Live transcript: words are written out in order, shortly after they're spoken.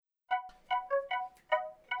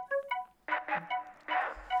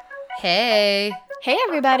Hey. Hey,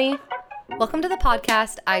 everybody. Welcome to the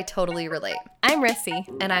podcast, I Totally Relate. I'm Rissy.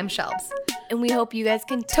 And I'm Shelbs. And we hope you guys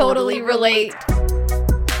can Totally relate.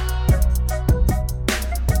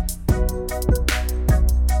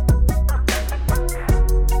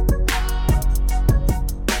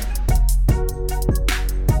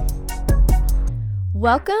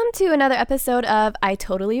 Welcome to another episode of I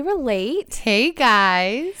Totally Relate. Hey,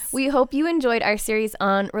 guys. We hope you enjoyed our series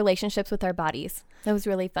on relationships with our bodies. It was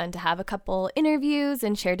really fun to have a couple interviews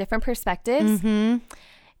and share different perspectives. Mm-hmm.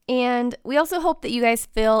 And we also hope that you guys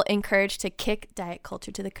feel encouraged to kick diet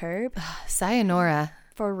culture to the curb. Sayonara.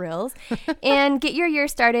 For reals. And get your year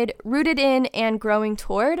started rooted in and growing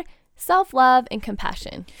toward self-love and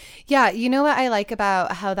compassion. Yeah, you know what I like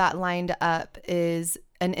about how that lined up is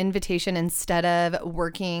an invitation instead of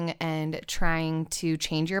working and trying to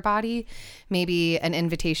change your body, maybe an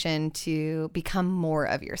invitation to become more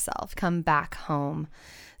of yourself, come back home.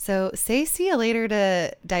 So say see you later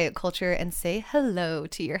to diet culture and say hello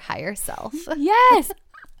to your higher self. Yes.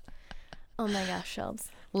 Oh my gosh, Shelbs.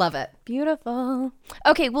 Love it. Beautiful.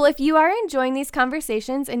 Okay, well, if you are enjoying these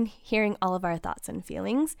conversations and hearing all of our thoughts and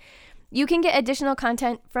feelings, you can get additional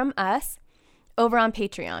content from us over on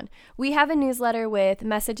Patreon. We have a newsletter with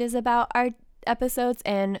messages about our episodes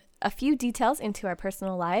and a few details into our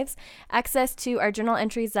personal lives, access to our journal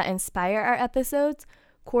entries that inspire our episodes,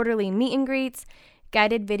 quarterly meet and greets,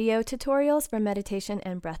 guided video tutorials for meditation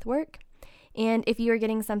and breath work. And if you are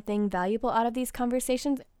getting something valuable out of these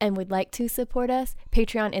conversations and would like to support us,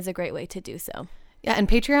 Patreon is a great way to do so. Yeah, and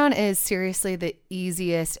Patreon is seriously the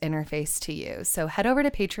easiest interface to use. So head over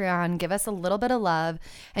to Patreon, give us a little bit of love,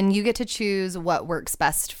 and you get to choose what works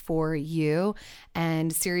best for you.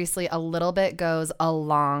 And seriously, a little bit goes a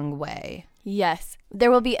long way. Yes.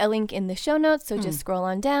 There will be a link in the show notes, so just scroll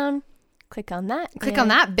on down, click on that. Click on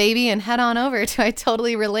that, baby, and head on over to I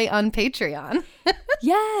Totally Relate on Patreon.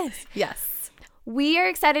 Yes. Yes. We are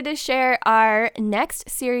excited to share our next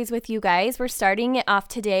series with you guys. We're starting it off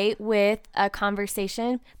today with a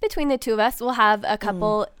conversation between the two of us. We'll have a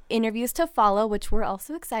couple interviews to follow, which we're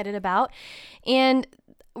also excited about. And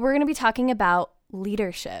we're going to be talking about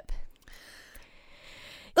leadership.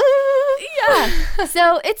 Yeah.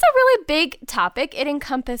 So it's a really big topic. It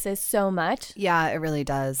encompasses so much. Yeah, it really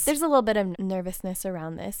does. There's a little bit of nervousness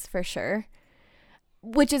around this for sure.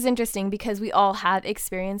 Which is interesting because we all have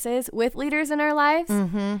experiences with leaders in our lives.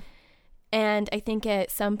 Mm-hmm. And I think at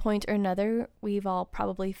some point or another, we've all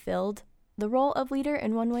probably filled the role of leader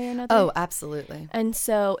in one way or another. Oh, absolutely. And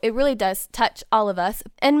so it really does touch all of us.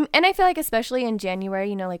 And I feel like especially in January,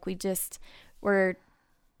 you know, like we're,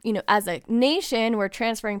 you know, as a nation, we're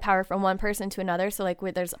transferring power from one person to another. So like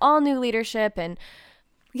there's all new leadership and.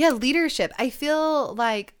 Yeah, leadership. I feel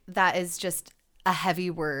like that is just a heavy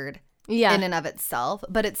word. Yeah. In and of itself,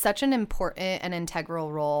 but it's such an important and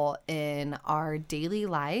integral role in our daily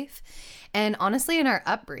life and honestly in our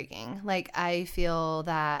upbringing. Like I feel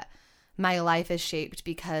that my life is shaped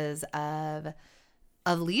because of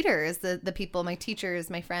leaders, the people, my teachers,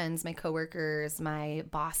 my friends, my coworkers, my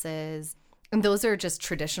bosses. And those are just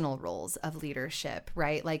traditional roles of leadership,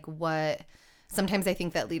 right? Like sometimes I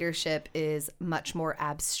think that leadership is much more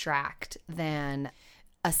abstract than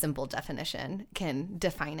a simple definition can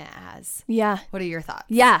define it as. Yeah. What are your thoughts?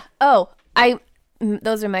 Yeah. Oh,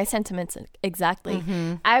 those are my sentiments exactly.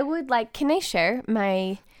 Mm-hmm. I would can I share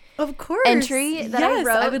my entry that I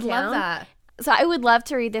wrote? I would down? love that. So I would love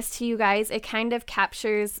to read this to you guys. It kind of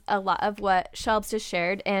captures a lot of what Shelbs just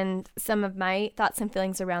shared and some of my thoughts and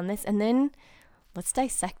feelings around this. And then let's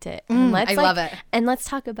dissect it. And I love it. And let's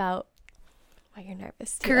talk about why you're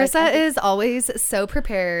nervous too. Carissa is always so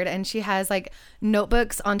prepared and she has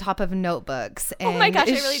notebooks on top of notebooks. And oh my gosh,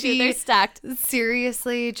 I really do. They're stacked.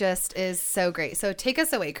 Seriously, just is so great. So take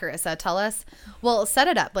us away, Carissa. Tell us, well, set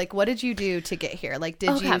it up. What did you do to get here?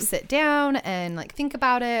 Did you sit down and think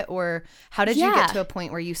about it? Or how did you get to a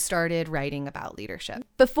point where you started writing about leadership?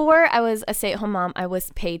 Before I was a stay-at-home mom, I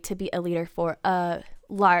was paid to be a leader for a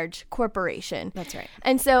large corporation. That's right.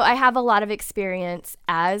 And so I have a lot of experience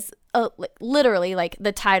as literally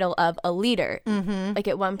the title of a leader. Mm-hmm.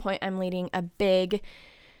 At one point I'm leading a big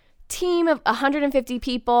team of 150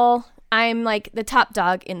 people. I'm the top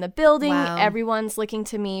dog in the building. Wow. Everyone's looking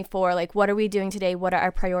to me for what are we doing today? What are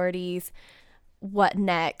our priorities? What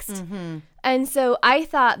next? Mm-hmm. And so I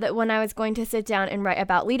thought that when I was going to sit down and write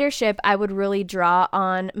about leadership, I would really draw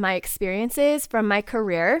on my experiences from my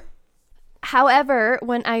career. However,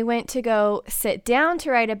 when I went to go sit down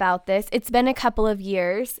to write about this, it's been a couple of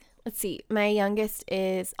years. Let's see, my youngest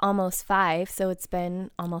is almost 5, so it's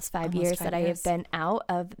been almost 5 years that I have been out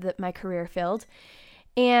of my career field.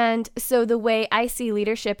 And so the way I see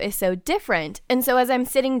leadership is so different. And so as I'm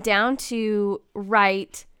sitting down to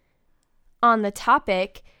write on the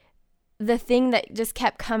topic, the thing that just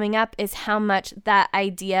kept coming up is how much that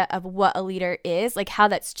idea of what a leader is, like how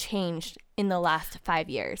that's changed in the last 5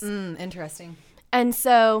 years. Interesting. And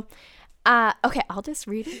so, okay, I'll just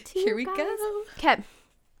read it to you. Here we guys. go. Okay.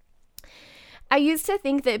 I used to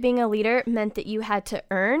think that being a leader meant that you had to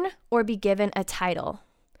earn or be given a title.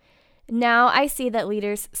 Now I see that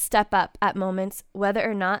leaders step up at moments whether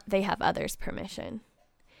or not they have others' permission.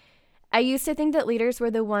 I used to think that leaders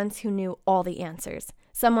were the ones who knew all the answers,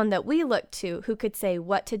 someone that we looked to who could say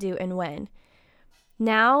what to do and when.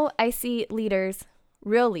 Now I see leaders,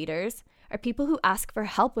 real leaders, are people who ask for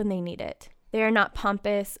help when they need it. They are not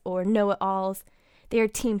pompous or know-it-alls. They are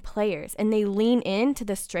team players, and they lean into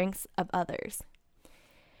the strengths of others.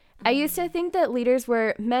 I used to think that leaders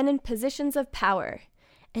were men in positions of power,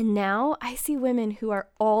 and now I see women who are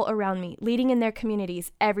all around me, leading in their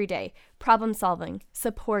communities every day, problem solving,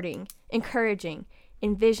 supporting, encouraging,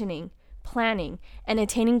 envisioning, planning, and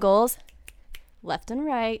attaining goals left and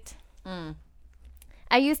right.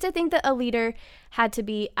 I used to think that a leader had to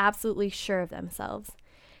be absolutely sure of themselves.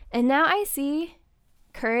 And now I see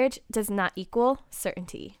courage does not equal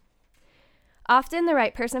certainty. Often the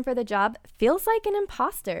right person for the job feels like an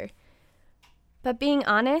imposter. But being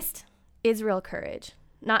honest is real courage,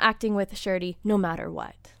 not acting with surety no matter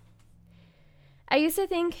what. I used to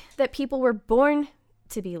think that people were born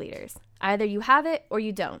to be leaders. Either you have it or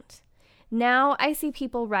you don't. Now I see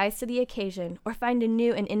people rise to the occasion or find a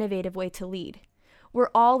new and innovative way to lead.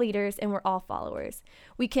 We're all leaders and we're all followers.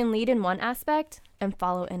 We can lead in one aspect and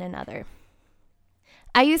follow in another.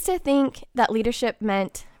 I used to think that leadership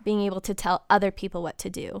meant being able to tell other people what to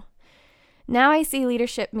do. Now I see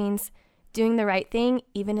leadership means doing the right thing,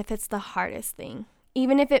 even if it's the hardest thing,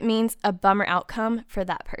 even if it means a bummer outcome for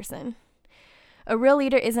that person. A real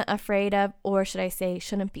leader isn't afraid of, or should I say,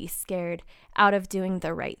 shouldn't be scared out of doing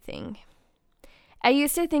the right thing. I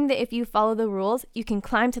used to think that if you follow the rules, you can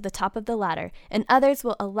climb to the top of the ladder, and others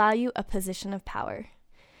will allow you a position of power.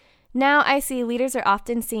 Now I see leaders are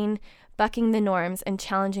often seen bucking the norms and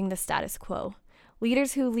challenging the status quo.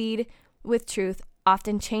 Leaders who lead with truth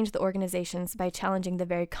often change the organizations by challenging the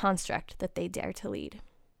very construct that they dare to lead.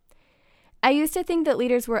 I used to think that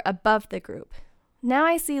leaders were above the group. Now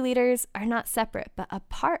I see leaders are not separate, but a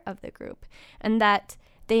part of the group, and that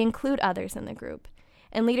they include others in the group.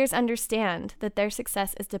 And leaders understand that their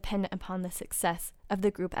success is dependent upon the success of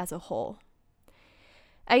the group as a whole.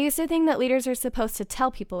 I used to think that leaders are supposed to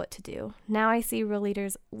tell people what to do. Now I see real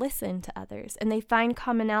leaders listen to others, and they find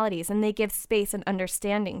commonalities, and they give space and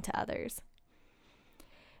understanding to others.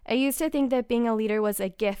 I used to think that being a leader was a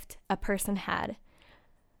gift a person had.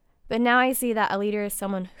 But now I see that a leader is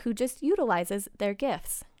someone who just utilizes their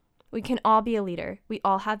gifts. We can all be a leader. We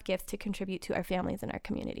all have gifts to contribute to our families and our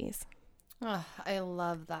communities. Oh, I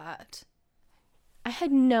love that. I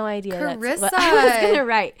had no idea Carissa. That's what I was going to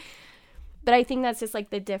write. But I think that's just like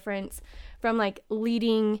the difference from like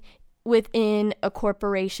leading within a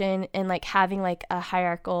corporation and like having like a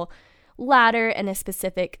hierarchical ladder and a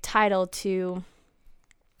specific title to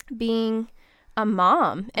being a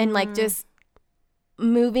mom and like just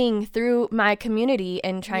moving through my community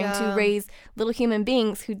and trying to raise little human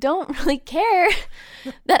beings who don't really care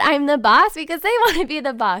that I'm the boss because they want to be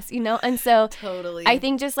the boss, you know? And so totally. I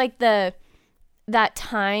think just like that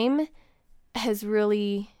time has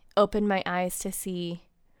really opened my eyes to see,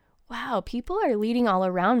 wow, people are leading all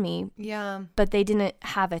around me. Yeah. But they didn't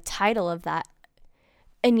have a title of that.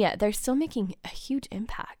 And yet they're still making a huge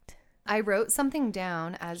impact. I wrote something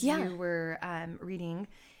down as you were reading.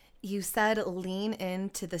 You said lean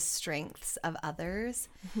into the strengths of others.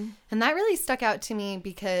 Mm-hmm. And that really stuck out to me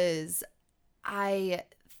because I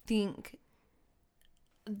think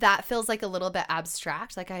that feels like a little bit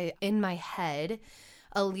abstract. Like in my head,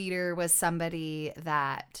 a leader was somebody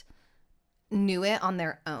that knew it on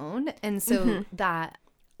their own. And so that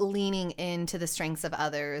leaning into the strengths of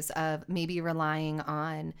others, of maybe relying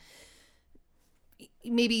on,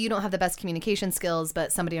 maybe you don't have the best communication skills,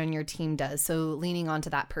 but somebody on your team does. So leaning onto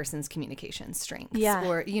that person's communication strengths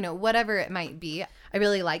or, you know, whatever it might be. I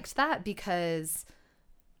really liked that because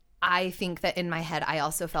I think that in my head, I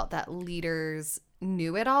also felt that leaders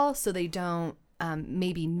knew it all. So they don't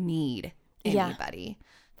maybe need anybody.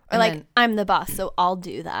 Or like, then, I'm the boss, so I'll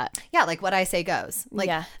do that. Yeah, like what I say goes. Like,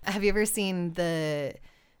 have you ever seen the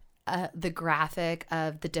graphic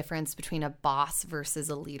of the difference between a boss versus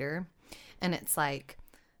a leader? And it's like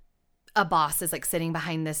a boss is like sitting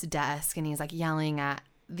behind this desk and he's like yelling at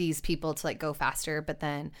these people to like go faster. But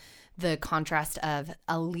then the contrast of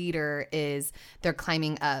a leader is they're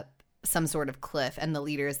climbing up some sort of cliff, and the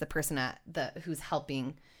leader is the person who's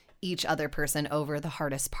helping each other person over the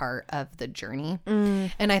hardest part of the journey.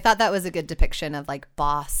 And I thought that was a good depiction of like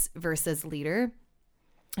boss versus leader.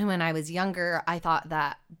 And when I was younger, I thought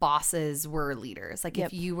that bosses were leaders. Like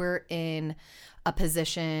if you were in a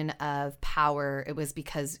position of power, it was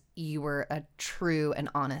because you were a true and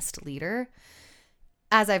honest leader.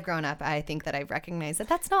 As I've grown up, I think that I've recognized that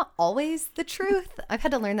that's not always the truth. I've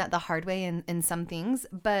had to learn that the hard way in some things,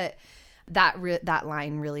 but that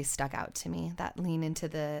line really stuck out to me, that lean into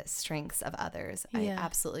the strengths of others. I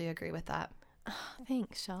absolutely agree with that. Oh,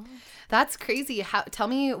 thanks, Shaw. That's crazy. Tell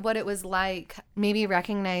me what it was like, maybe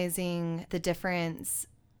recognizing the difference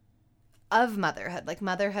of motherhood. Like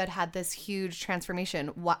motherhood had this huge transformation.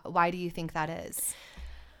 Why do you think that is?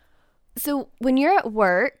 So when you're at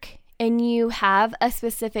work and you have a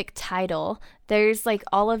specific title, there's like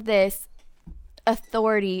all of this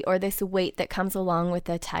authority or this weight that comes along with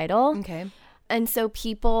the title. Okay. And so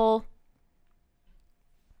people,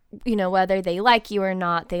 you know, whether they like you or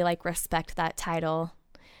not, they like respect that title.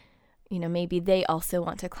 You know, maybe they also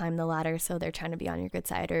want to climb the ladder, so they're trying to be on your good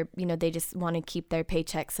side, or, you know, they just want to keep their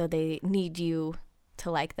paycheck, so they need you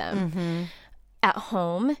to like them. At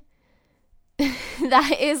home,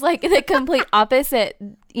 that is like the complete opposite,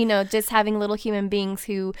 you know, just having little human beings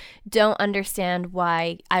who don't understand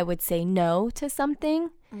why I would say no to something.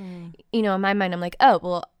 You know, in my mind, I'm like, oh,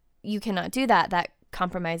 well, you cannot do that. That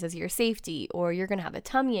compromises your safety, or you're going to have a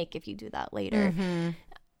tummy ache if you do that later.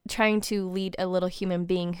 Trying to lead a little human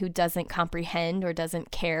being who doesn't comprehend or doesn't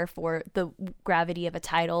care for the gravity of a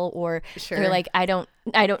title, or they're like, I don't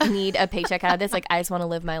need a paycheck out of this. Like, I just want to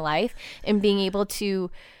live my life. And being able to,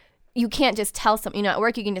 you can't just tell someone, you know, at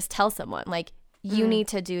work, you can just tell someone like, you need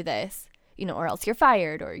to do this, you know, or else you're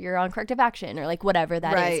fired, or you're on corrective action, or like whatever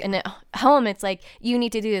that is. And at home, it's like, you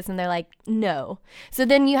need to do this. And they're like, no. So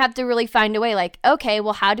then you have to really find a way, like, okay,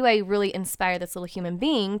 well, how do I really inspire this little human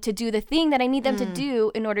being to do the thing that I need them to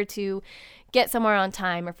do in order to get somewhere on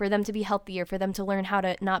time, or for them to be healthier, for them to learn how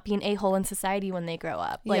to not be an a-hole in society when they grow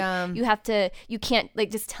up. Like you can't, like,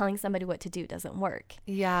 just telling somebody what to do doesn't work.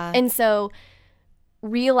 And so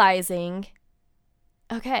realizing,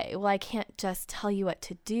 okay, well, I can't just tell you what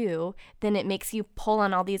to do, then it makes you pull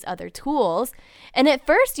on all these other tools. And at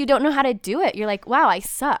first, you don't know how to do it. You're like, wow, I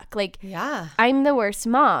suck. Like, I'm the worst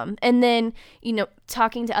mom. And then, you know,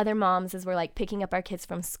 talking to other moms as we're like picking up our kids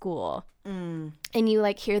from school, and you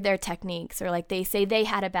like hear their techniques, or like they say they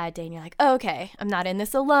had a bad day, and you're like, oh, okay, I'm not in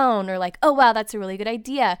this alone. Or like, oh, wow, that's a really good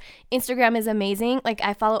idea. Instagram is amazing. Like,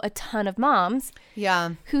 I follow a ton of moms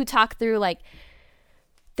who talk through like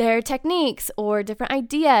their techniques or different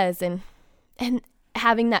ideas, and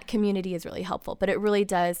having that community is really helpful. But it really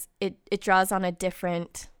does, it draws on a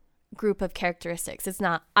different group of characteristics. It's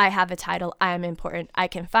not, I have a title, I am important, I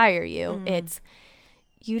can fire you. It's,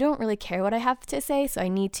 you don't really care what I have to say, so I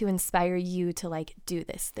need to inspire you to like do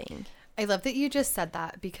this thing. I love that you just said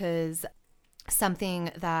that, because something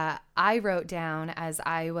that I wrote down as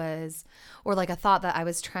I was, or like a thought that I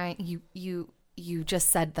was trying, you just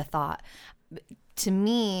said the thought. To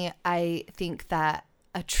me, I think that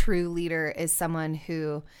a true leader is someone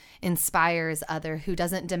who inspires other, who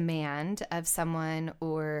doesn't demand of someone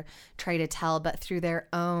or try to tell, but through their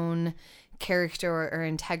own character or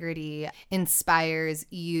integrity inspires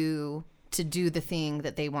you to do the thing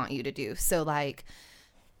that they want you to do. So like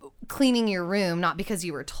cleaning your room, not because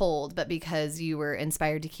you were told, but because you were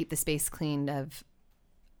inspired to keep the space cleaned,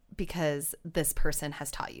 because this person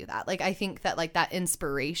has taught you that. Like, I think that like that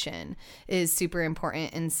inspiration is super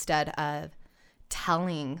important, instead of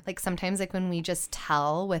telling. Like sometimes like when we just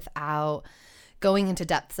tell without going into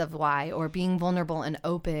depths of why, or being vulnerable and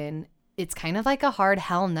open, it's kind of like a hard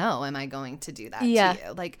hell no. Am I going to do that to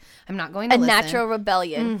you? Like, I'm not going to listen. Natural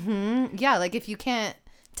rebellion. Yeah. Like if you can't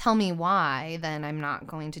tell me why, then I'm not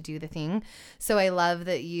going to do the thing. So I love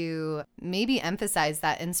that you maybe emphasize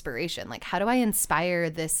that inspiration. Like, how do I inspire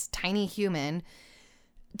this tiny human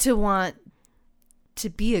to want to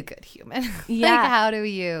be a good human? Like, how do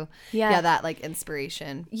you that like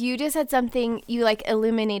inspiration? You just said something, you like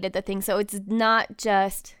illuminated the thing. So it's not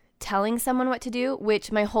just telling someone what to do, which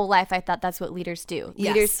my whole life I thought that's what leaders do.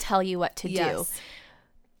 Leaders tell you what to do.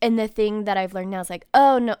 And the thing that I've learned now is like,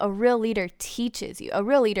 oh no, a real leader teaches you. A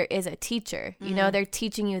real leader is a teacher. You know, they're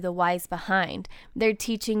teaching you the whys behind. They're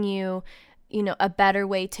teaching you, you know, a better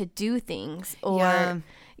way to do things, or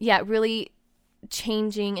really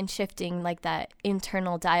changing and shifting like that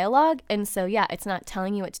internal dialogue. And so, it's not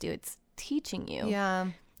telling you what to do. It's teaching you.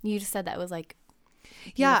 You just said that was like,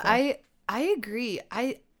 beautiful. I agree.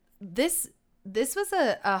 This this was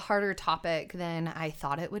a harder topic than I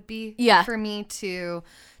thought it would be for me to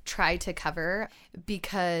try to cover,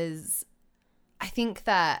 because I think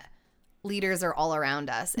that leaders are all around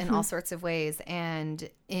us in all sorts of ways. And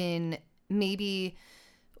in maybe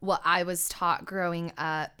what I was taught growing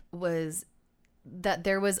up was that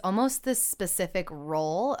there was almost this specific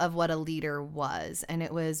role of what a leader was. And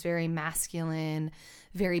it was very masculine,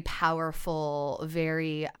 very powerful,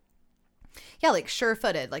 very, like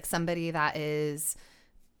sure-footed, like somebody that is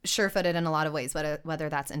sure-footed in a lot of ways, whether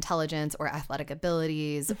that's intelligence or athletic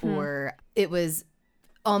abilities, or it was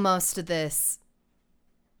almost this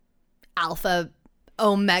alpha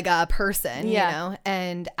omega person, you know?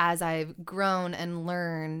 And as I've grown and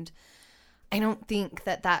learned, I don't think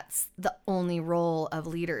that that's the only role of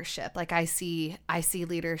leadership. Like I see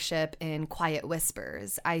leadership in quiet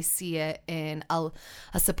whispers. I see it in a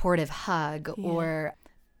supportive hug or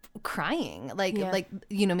crying, like,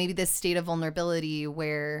 you know, maybe this state of vulnerability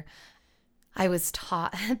where I was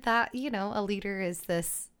taught that, you know, a leader is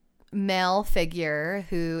this male figure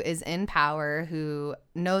who is in power, who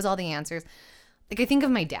knows all the answers. Like I think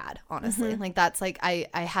of my dad, honestly, like that's like, I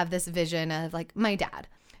have this vision of like my dad.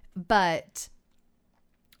 But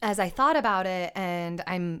as I thought about it, and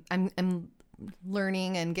I'm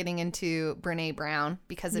learning and getting into Brené Brown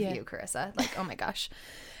because of you, Carissa. Like, oh my gosh.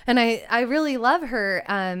 And I really love her.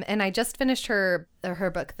 And I just finished her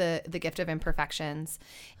book, The Gift of Imperfections.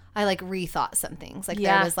 I like rethought some things. Like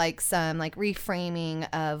there was like some like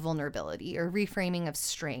reframing of vulnerability or reframing of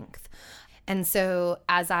strength. And so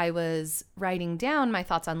as I was writing down my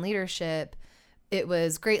thoughts on leadership, it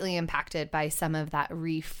was greatly impacted by some of that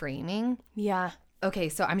reframing. Yeah. Okay,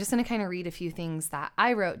 so I'm just going to kind of read a few things that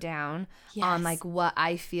I wrote down on like what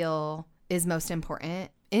I feel is most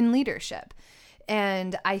important in leadership.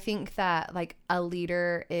 And I think that like a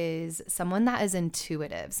leader is someone that is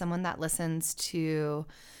intuitive, someone that listens to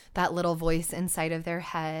that little voice inside of their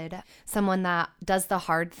head, someone that does the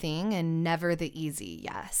hard thing and never the easy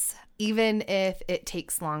yes, even if it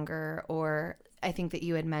takes longer, or I think that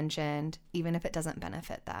you had mentioned, even if it doesn't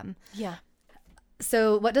benefit them. Yeah.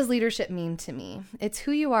 So what does leadership mean to me? It's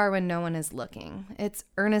who you are when no one is looking. It's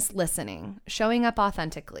earnest listening, showing up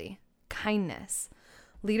authentically, kindness.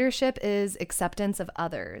 Leadership is acceptance of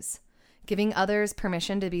others, giving others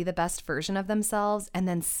permission to be the best version of themselves, and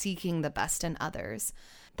then seeking the best in others.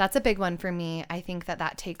 That's a big one for me. I think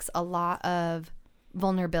that takes a lot of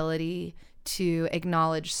vulnerability to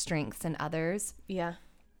acknowledge strengths in others. Yeah.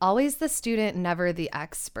 Always the student, never the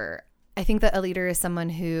expert. I think that a leader is someone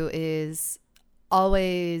who is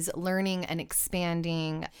always learning and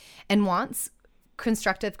expanding and wants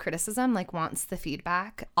constructive criticism, like wants the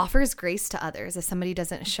feedback, offers grace to others. If somebody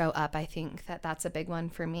doesn't show up, I think that's a big one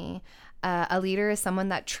for me. A leader is someone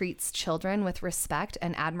that treats children with respect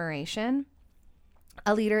and admiration.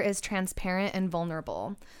 A leader is transparent and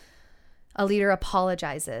vulnerable. A leader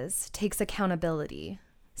apologizes, takes accountability,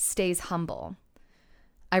 stays humble.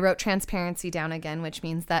 I wrote transparency down again, which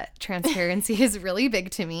means that transparency is really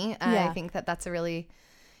big to me. I think that's a really,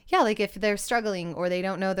 like if they're struggling or they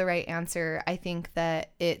don't know the right answer, I think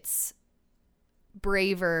that it's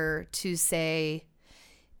braver to say,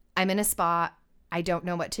 I'm in a spot, I don't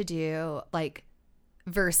know what to do, like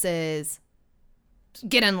versus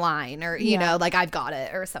get in line or, you know, like I've got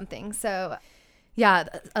it or something. So yeah,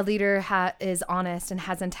 a leader is honest and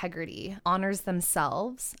has integrity, honors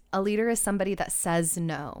themselves. A leader is somebody that says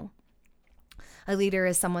no. A leader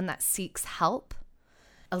is someone that seeks help.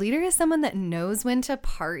 A leader is someone that knows when to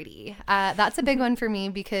party. That's a big one for me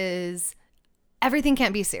because everything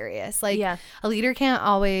can't be serious. Like a leader can't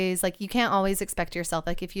always, like you can't always expect yourself,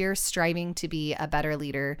 like if you're striving to be a better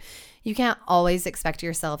leader, you can't always expect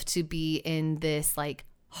yourself to be in this like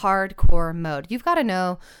hardcore mode. You've got to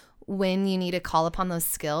know when you need to call upon those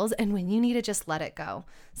skills and when you need to just let it go.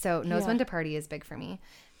 So knows when to party is big for me.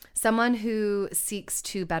 Someone who seeks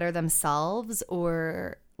to better themselves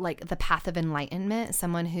or like the path of enlightenment,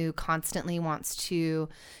 someone who constantly wants to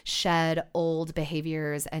shed old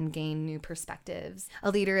behaviors and gain new perspectives.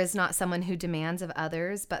 A leader is not someone who demands of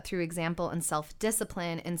others, but through example and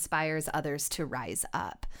self-discipline inspires others to rise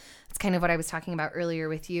up. It's kind of what I was talking about earlier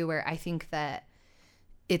with you, where I think that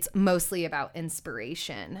it's mostly about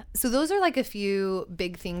inspiration. So those are like a few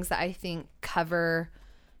big things that I think cover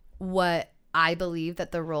what I believe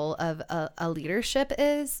that the role of a leadership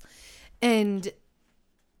is. And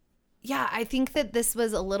yeah, I think that this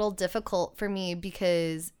was a little difficult for me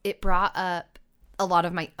because it brought up a lot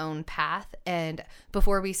of my own path. And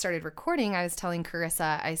before we started recording, I was telling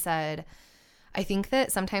Carissa, I said, I think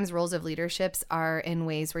that sometimes roles of leaderships are in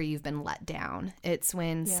ways where you've been let down. It's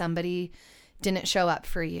when somebody didn't show up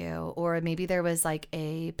for you, or maybe there was like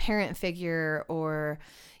a parent figure or,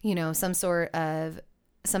 you know, some sort of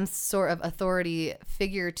authority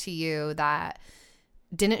figure to you that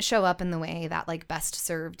didn't show up in the way that like best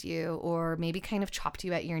served you, or maybe kind of chopped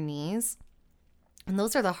you at your knees. And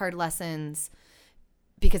those are the hard lessons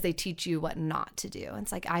because they teach you what not to do.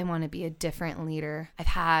 It's like, I want to be a different leader. I've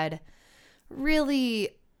had really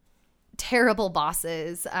terrible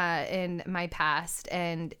bosses in my past,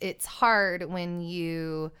 and it's hard when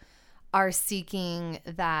you are seeking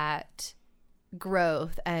that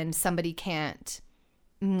growth and somebody can't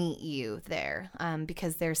meet you there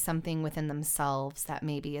because there's something within themselves that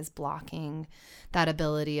maybe is blocking that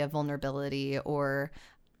ability of vulnerability, or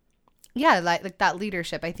like that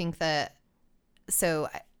leadership. I think that, so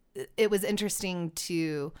it was interesting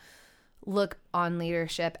to look on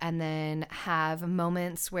leadership and then have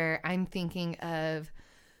moments where I'm thinking of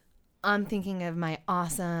my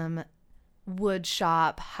awesome wood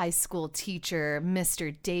shop high school teacher,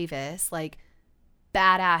 Mr. Davis, like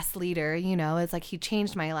badass leader, you know. It's like he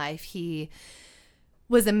changed my life. He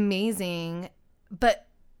was amazing. But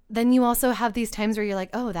then you also have these times where you're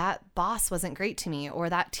like, oh, that boss wasn't great to me, or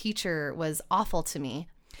that teacher was awful to me.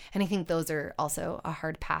 And I think those are also a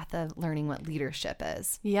hard path of learning what leadership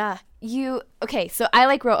is. Yeah. Okay, so I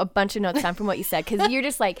like wrote a bunch of notes down from what you said, because you're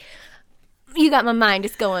just like, you got my mind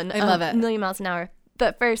just going. I love it. A million miles an hour.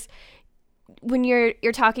 But first, when you're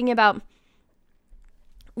talking about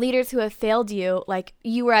leaders who have failed you, like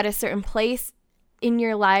you were at a certain place in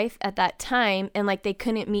your life at that time and like they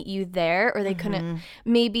couldn't meet you there, or they couldn't,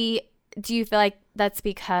 maybe, do you feel like that's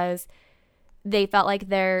because they felt like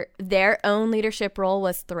their own leadership role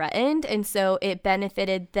was threatened, and so it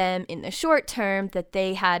benefited them in the short term that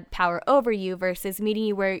they had power over you versus meeting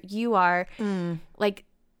you where you are? Like,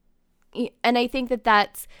 and I think that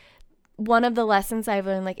that's one of the lessons I've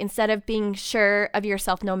learned, like instead of being sure of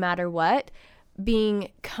yourself no matter what,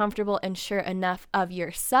 being comfortable and sure enough of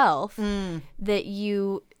yourself that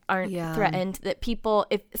you aren't threatened, that people,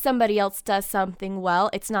 if somebody else does something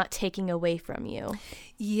well, it's not taking away from you.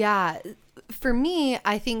 Yeah. For me,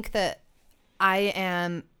 I think that I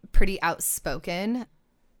am pretty outspoken.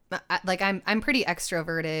 Like I'm pretty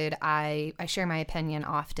extroverted. I share my opinion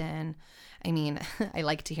often. I mean, I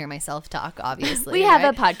like to hear myself talk, obviously. We have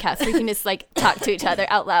a podcast. We can just like talk to each other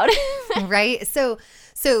out loud. Right? So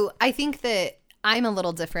I think that I'm a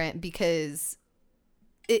little different because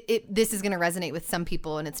this is going to resonate with some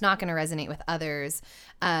people and it's not going to resonate with others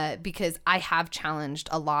because I have challenged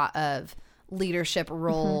a lot of leadership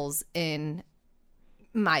roles in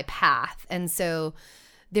my path. And so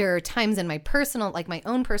there are times in my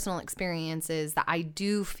own personal experiences that I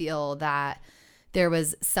do feel that there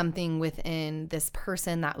was something within this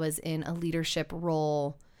person that was in a leadership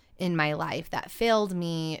role in my life that failed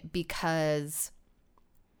me because,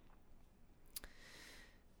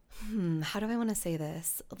 how do I want to say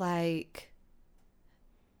this? Like,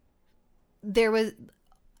 there was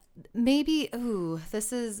maybe,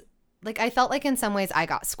 this is, like, I felt like in some ways I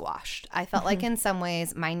got squashed. I felt like in some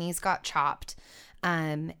ways my knees got chopped.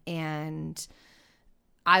 And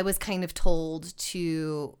I was kind of told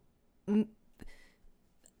to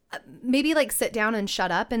maybe like sit down and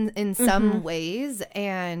shut up in some ways.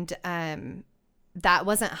 And that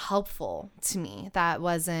wasn't helpful to me. That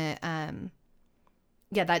wasn't, that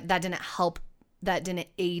didn't help. That didn't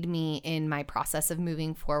aid me in my process of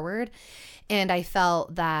moving forward. And I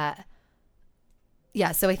felt that,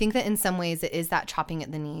 so I think that in some ways it is that chopping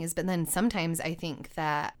at the knees. But then sometimes I think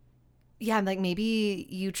that, like maybe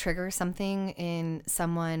you trigger something in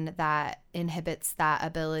someone that inhibits that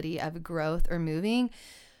ability of growth or moving.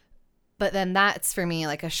 But then that's for me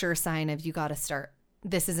like a sure sign of you got to start.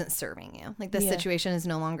 This isn't serving you. Like this situation is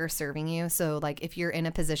no longer serving you. So like if you're in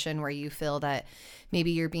a position where you feel that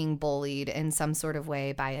maybe you're being bullied in some sort of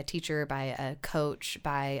way by a teacher, by a coach,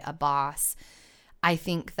 by a boss, I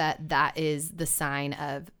think that that is the sign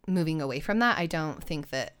of moving away from that. I don't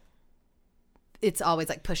think that it's always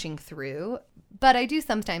like pushing through, but I do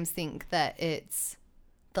sometimes think that it's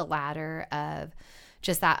the latter of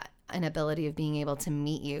just that inability of being able to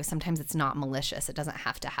meet you. Sometimes it's not malicious. It doesn't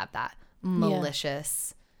have to have that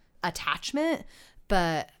malicious attachment,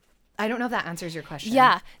 but I don't know if that answers your question.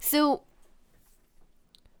 Yeah. So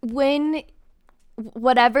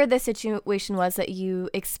whatever the situation was that you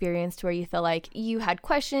experienced where you feel like you had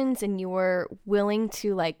questions and you were willing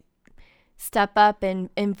to like step up and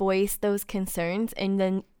voice those concerns, and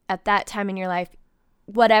then at that time in your life,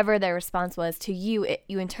 whatever their response was to you,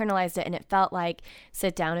 you internalized it and it felt like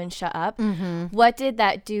sit down and shut up. What did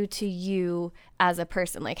that do to you as a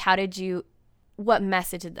person? Like, how did you, what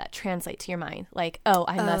message did that translate to your mind? Like, oh,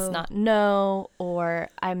 I must not know, or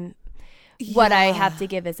what I have to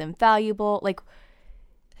give is invaluable. Like,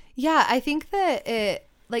 yeah, I think that it,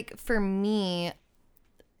 like, for me,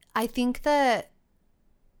 I think that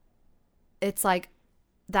it's like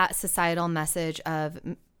that societal message of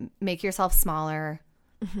make yourself smaller,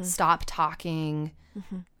 stop talking.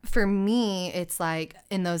 For me, it's like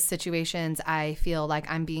in those situations, I feel like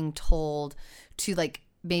I'm being told to like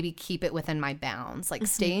maybe keep it within my bounds, like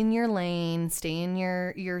stay in your lane, stay in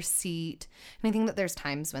your seat. And I think that there's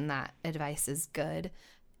times when that advice is good.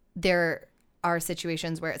 There are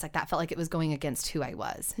situations where it's like that felt like it was going against who I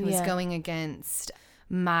was. It was going against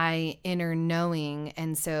my inner knowing.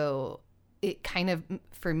 And so it kind of,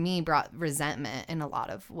 for me, brought resentment in a lot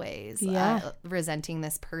of ways. Resenting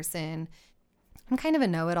this person. I'm kind of a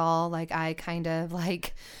know-it-all. Like, I kind of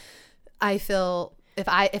like, I feel if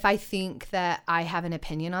I think that I have an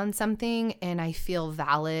opinion on something and I feel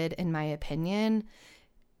valid in my opinion,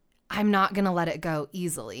 I'm not going to let it go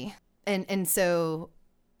easily. And so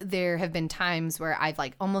there have been times where I've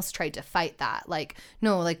like almost tried to fight that. Like,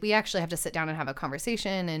 no, like we actually have to sit down and have a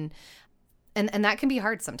conversation, and that can be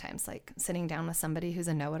hard sometimes, like sitting down with somebody who's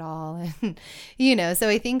a know-it-all. And, you know, so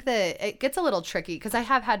I think that it gets a little tricky because I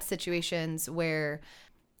have had situations where,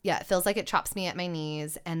 it feels like it chops me at my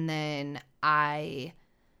knees, and then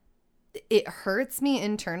it hurts me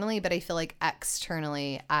internally, but I feel like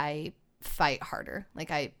externally I fight harder.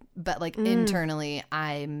 Internally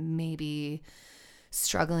I'm maybe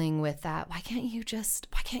struggling with that. Why can't you just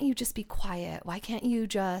be quiet? Why can't you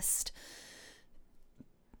just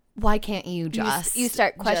you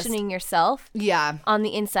start questioning yourself? Yeah. On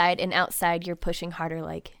the inside, and outside you're pushing harder,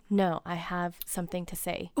 like, no, I have something to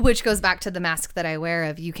say. Which goes back to the mask that I wear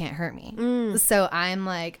of you can't hurt me. So I'm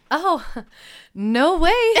like, oh, no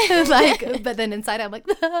way. Like, but then inside I'm like,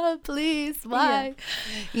 please, why?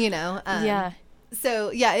 You know?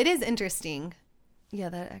 So it is interesting. Yeah,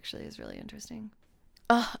 that actually is really interesting.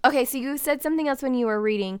 Okay, so you said something else when you were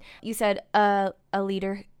reading. You said a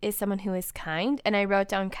leader is someone who is kind, and I wrote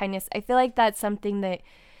down kindness. I feel like that's something that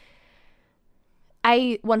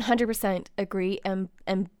I 100% agree and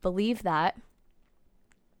believe that.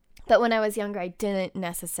 But when I was younger, I didn't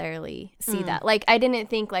necessarily see that. Like, I didn't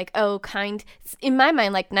think like, oh, kind. In my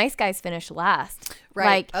mind, like, nice guys finish last. Right.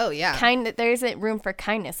 Like, oh yeah. Kind. There isn't room for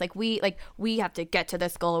kindness. Like we have to get to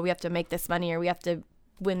this goal, or we have to make this money, or we have to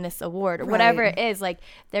win this award, or whatever it is. Like,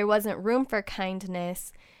 there wasn't room for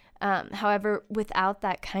kindness. However, without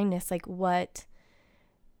that kindness, like what?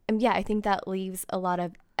 I think that leaves a lot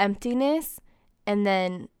of emptiness, and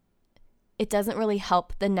then it doesn't really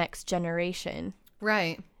help the next generation.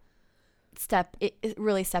 Right.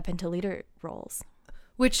 Really step into leader roles.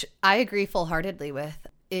 Which I agree full-heartedly with.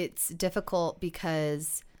 It's difficult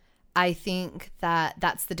because I think that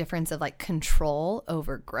that's the difference of like control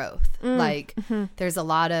over growth. Like there's a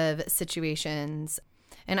lot of situations,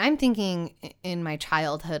 and I'm thinking in my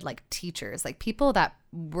childhood, like teachers, like people that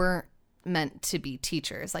weren't meant to be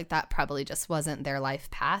teachers, like that probably just wasn't their life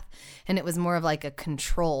path. And it was more of like a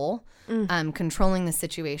controlling the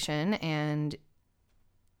situation, and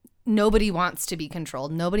nobody wants to be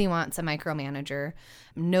controlled. Nobody wants a micromanager.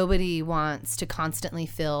 Nobody wants to constantly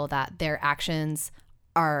feel that their actions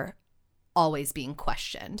are always being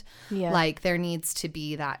questioned. Like there needs to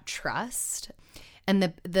be that trust.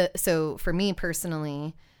 And so for me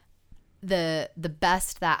personally, the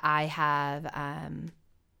best that I have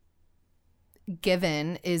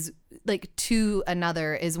given is like to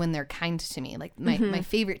another is when they're kind to me. Like my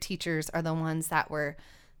favorite teachers are the ones that were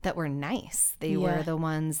nice. They were the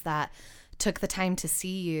ones that took the time to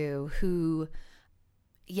see you, who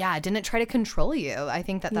didn't try to control you. I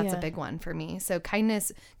think that that's a big one for me. So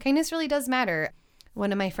kindness really does matter.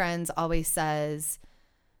 One of my friends always says,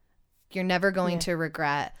 you're never going to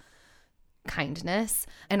regret kindness.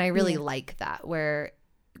 And I really like that, where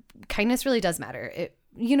kindness really does matter.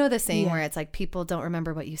 You know the saying where it's like people don't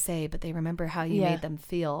remember what you say, but they remember how you made them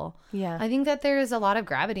feel. Yeah. I think that there's a lot of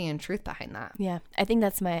gravity and truth behind that. Yeah. I think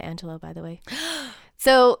that's Maya Angelou, by the way.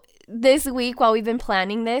 So this week, while we've been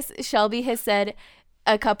planning this, Shelby has said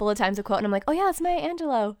a couple of times a quote, and I'm like, oh yeah, it's Maya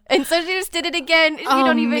Angelou. And so she just did it again. You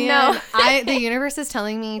don't even know. The universe is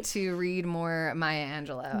telling me to read more Maya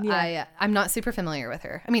Angelou. Yeah. I'm not super familiar with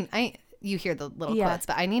her. I mean, you hear the little quotes,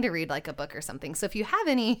 but I need to read like a book or something. So if you have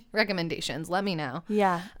any recommendations, let me know.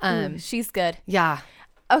 Yeah. She's good. Yeah.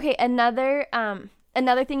 Okay. Another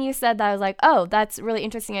thing you said that I was like, oh, that's really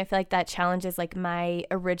interesting. I feel like that challenges like my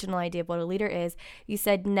original idea of what a leader is. You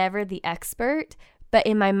said never the expert, But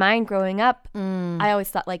in my mind growing up, I always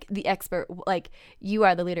thought like the expert, like you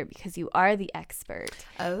are the leader because you are the expert.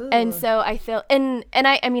 Oh. And so I feel, and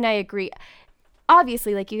I mean, I agree.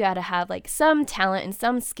 Obviously, like you got to have like some talent and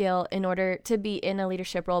some skill in order to be in a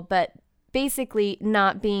leadership role, but basically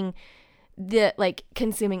not being the like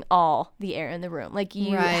consuming all the air in the room. Like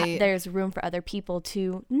you, there's room for other people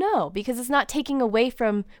to know, because it's not taking away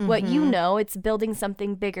from what you know. It's building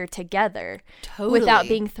something bigger together without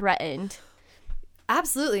being threatened.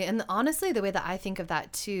 Absolutely. And honestly, the way that I think of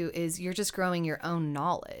that too is you're just growing your own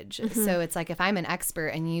knowledge. So it's like if I'm an expert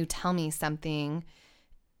and you tell me something,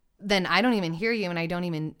 then I don't even hear you and I don't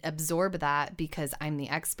even absorb that because I'm the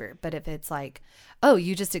expert. But if it's like, oh,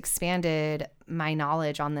 you just expanded my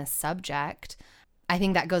knowledge on this subject, I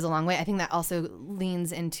think that goes a long way. I think that also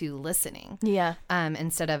leans into listening. Yeah.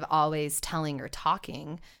 Instead of always telling or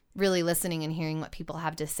talking, really listening and hearing what people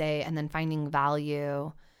have to say and then finding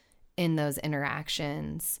value in those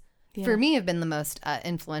interactions, for me, have been the most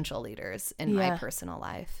influential leaders in my personal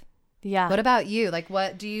life. Yeah. What about you? Like,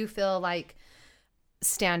 what do you feel like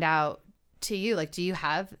stand out to you? Like, do you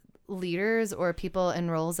have leaders or people in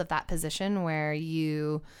roles of that position where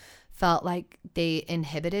you felt like they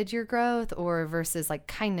inhibited your growth, or versus like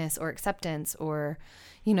kindness or acceptance, or,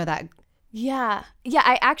 you know, that? Yeah.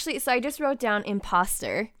 I just wrote down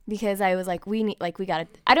imposter because I was like, we gotta,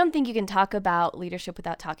 I don't think you can talk about leadership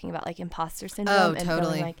without talking about like imposter syndrome. Oh, and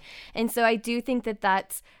totally. And so I do think that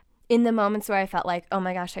that's in the moments where I felt like, oh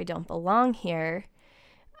my gosh, I don't belong here.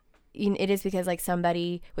 It is because like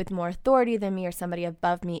somebody with more authority than me or somebody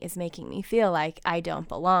above me is making me feel like I don't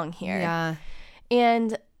belong here. Yeah.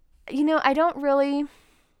 And, you know, I don't really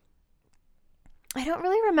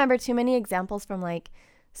remember too many examples from like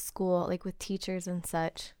school, like with teachers and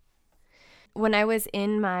such. When I was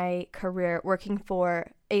in my career working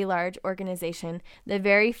for a large organization, the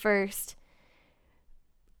very first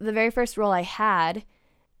role I had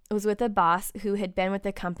was with a boss who had been with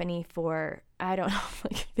the company for, I don't know,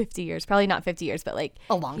 like 50 years, probably not 50 years, but like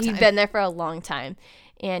a long time. He'd been there for a long time,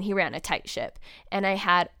 and he ran a tight ship. And I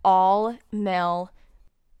had all male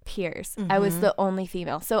peers. I was the only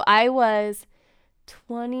female. So I was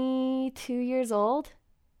 22 years old.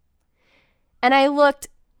 And I looked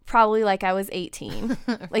probably like I was 18.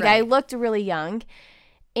 Like I looked really young.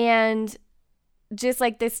 And just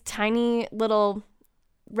like this tiny little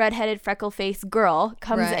redheaded freckle-faced girl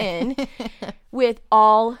comes in with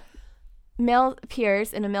all male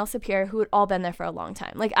peers and a male superior who had all been there for a long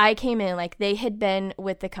time. Like I came in like they had been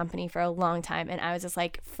with the company for a long time, and I was just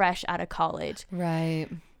like fresh out of college. Right.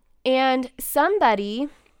 And somebody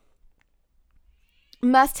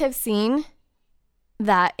must have seen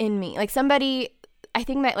that in me. Like somebody, I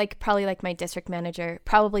think probably my district manager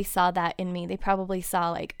probably saw that in me. They probably saw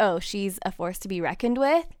like, oh, she's a force to be reckoned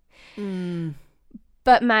with.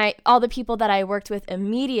 But all the people that I worked with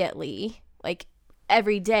immediately, like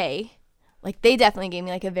every day, like they definitely gave me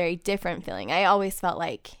like a very different feeling. I always felt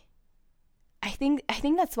like, I think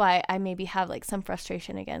that's why I maybe have like some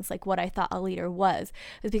frustration against like what I thought a leader was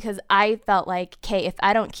because I felt like, okay, if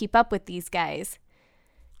I don't keep up with these guys,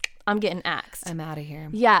 I'm getting axed. I'm out of here.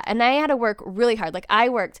 Yeah. And I had to work really hard. Like I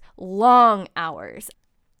worked long hours.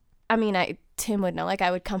 I mean, Tim would know, like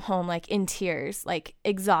I would come home like in tears, like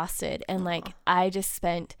exhausted. And like, I just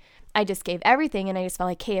gave everything. And I just felt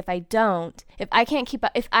like, hey, if I can't keep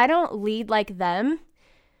up, if I don't lead like them,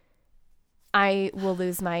 I will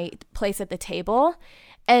lose my place at the table.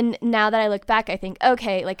 And now that I look back, I think,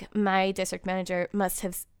 okay, like my district manager must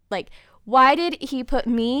have like, why did he put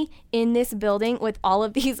me in this building with all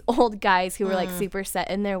of these old guys who were like super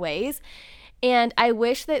set in their ways? And I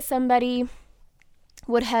wish that somebody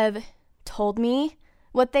would have told me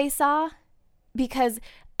what they saw, because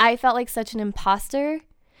I felt like such an imposter.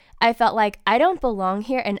 I felt like I don't belong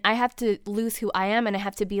here and I have to lose who I am and I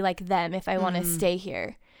have to be like them if I want to stay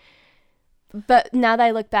here. But now that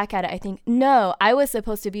I look back at it, I think, no, I was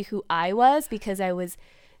supposed to be who I was because I was,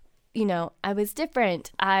 you know, I was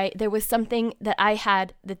different. There was something that I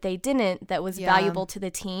had that they didn't that was valuable to the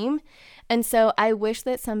team. And so I wish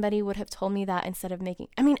that somebody would have told me that instead of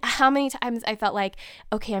how many times I felt like,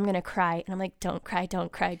 okay, I'm going to cry. And I'm like, don't cry,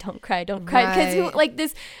 don't cry, don't cry, don't cry.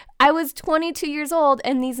 Because I was 22 years old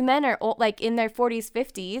and these men are old, like in their 40s,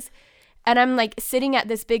 50s. And I'm like sitting at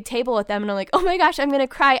this big table with them and I'm like, oh my gosh, I'm going to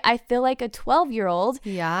cry. I feel like a 12-year-old.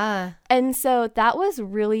 Yeah. And so that was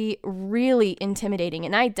really, really intimidating.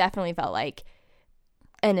 And I definitely felt like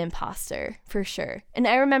an imposter for sure. And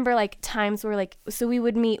I remember like times where like, so we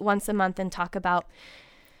would meet once a month and talk about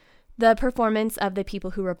the performance of the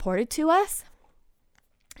people who reported to us.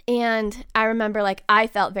 And I remember like I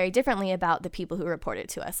felt very differently about the people who reported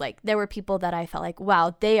to us. Like there were people that I felt like,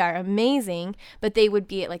 wow, they are amazing, but they would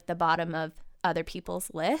be at like the bottom of other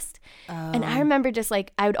people's list. And I remember just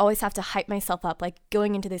like I would always have to hype myself up, like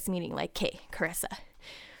going into this meeting like, okay, Carissa,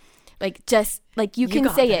 like just like you can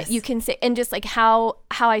say it, you can say, and just like how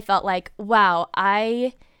I felt like, wow,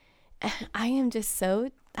 I am just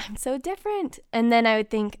I'm so different. And then I would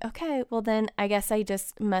think, okay, well then I guess I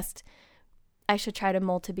should try to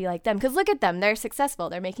mold to be like them, because look at them, they're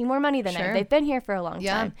successful, they're making more money than I. They've been here for a long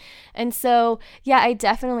time. And so yeah, I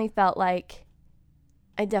definitely felt like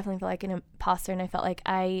an imposter, and I felt like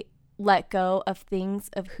I let go of things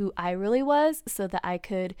of who I really was so that I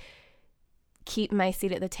could keep my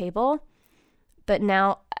seat at the table. But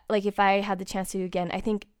now, like if I had the chance to do it again, I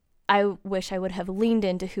think I wish I would have leaned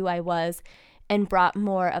into who I was and brought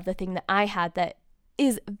more of the thing that I had that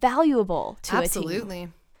is valuable to a team. Absolutely.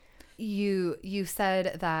 You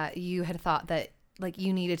said that you had thought that like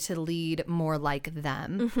you needed to lead more like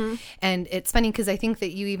them. And it's funny because I think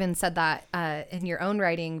that you even said that in your own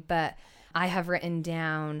writing, but I have written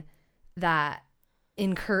down that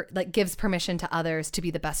gives permission to others to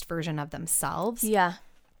be the best version of themselves. Yeah.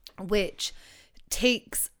 Which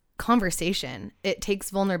takes conversation. It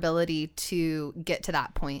takes vulnerability to get to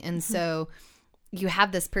that point. And so you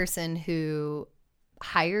have this person who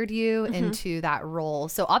hired you into that role.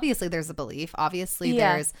 So obviously there's a belief. Obviously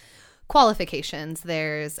there's qualifications.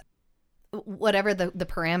 There's whatever the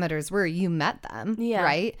parameters were, you met them,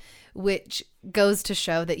 right? Which goes to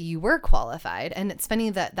show that you were qualified. And it's funny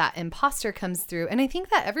that imposter comes through. And I think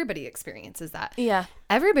that everybody experiences that. Yeah.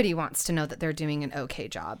 Everybody wants to know that they're doing an okay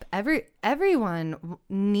job. Everyone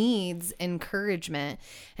needs encouragement.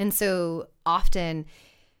 And so often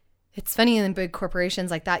it's funny in big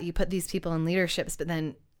corporations like that, you put these people in leaderships, but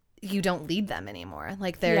then you don't lead them anymore.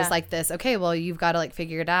 Like there's like this, okay, well, you've got to like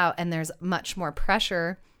figure it out. And there's much more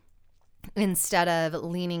pressure instead of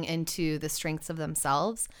leaning into the strengths of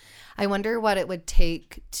themselves. I wonder what it would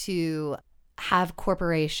take to have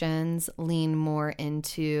corporations lean more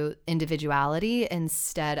into individuality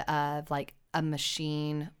instead of like a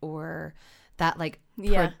machine or that like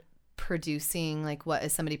producing, like what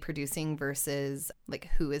is somebody producing versus like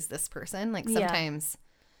who is this person? Like sometimes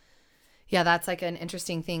that's like an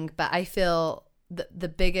interesting thing. But I feel the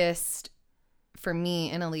biggest for me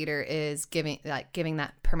in a leader is giving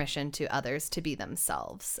that permission to others to be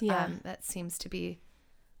themselves. That seems to be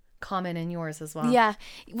common in yours as well. Yeah.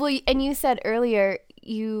 Well, and you said earlier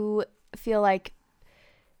you feel like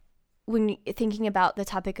when thinking about the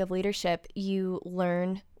topic of leadership, you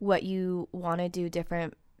learn what you want to do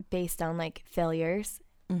different based on like failures.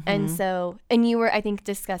 And so, and you were, I think,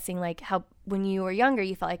 discussing like how when you were younger,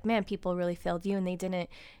 you felt like, man, people really failed you and they didn't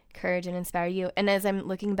encourage and inspire you. And as I'm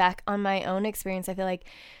looking back on my own experience, I feel like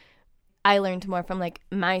I learned more from like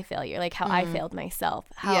my failure, like how I failed myself,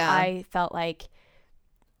 how I felt like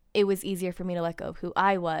it was easier for me to let go of who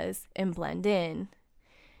I was and blend in.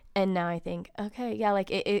 And now I think, okay, yeah, like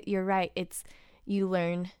you're right. It's you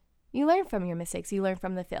learn from your mistakes. You learn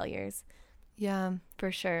from the failures. Yeah,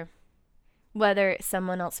 for sure. Whether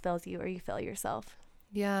someone else fails you or you fail yourself.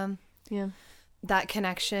 Yeah. Yeah. That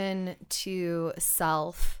connection to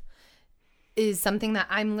self is something that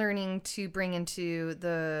I'm learning to bring into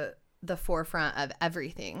the forefront of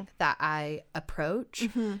everything that I approach,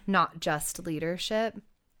 not just leadership.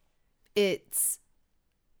 It's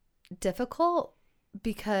difficult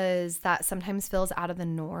because that sometimes feels out of the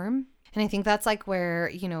norm. And I think that's like where,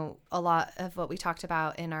 you know, a lot of what we talked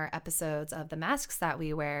about in our episodes of the masks that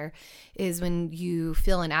we wear is when you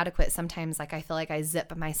feel inadequate. Sometimes like I feel like I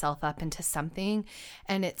zip myself up into something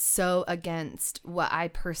and it's so against what I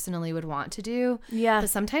personally would want to do. Yeah. But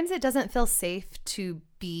sometimes it doesn't feel safe to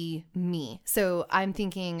be me. So I'm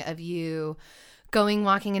thinking of you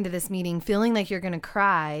walking into this meeting, feeling like you're going to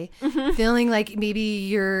cry, feeling like maybe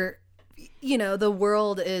you're, you know, the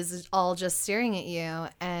world is all just staring at you.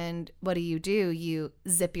 And what do? You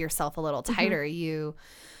zip yourself a little tighter. You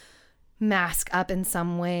mask up in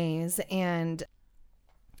some ways. And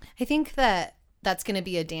I think that that's going to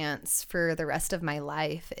be a dance for the rest of my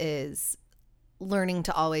life, is learning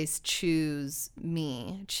to always choose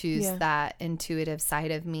me, that intuitive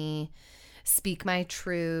side of me, speak my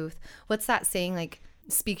truth. What's that saying? Like,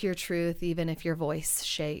 speak your truth even if your voice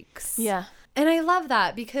shakes. Yeah. And I love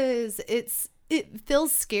that because it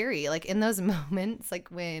feels scary, like in those moments, like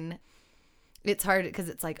when it's hard because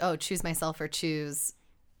it's like, oh, choose myself or choose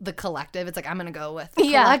the collective. It's like, I'm going to go with the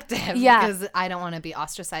collective because I don't want to be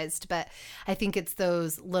ostracized. But I think it's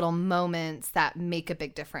those little moments that make a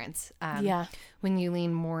big difference when you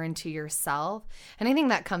lean more into yourself. And I think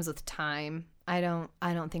that comes with time.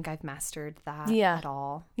 I don't think I've mastered that at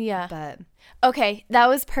all. Yeah. But okay, that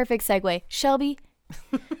was perfect segue. Shelby,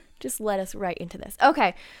 just let us right into this.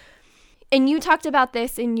 Okay. And you talked about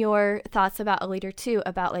this in your thoughts about a leader too,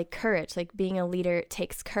 about like courage, like being a leader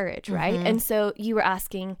takes courage, right? Mm-hmm. And so you were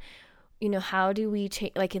asking, you know, how do we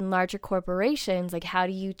change, like in larger corporations, like how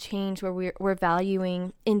do you change where we're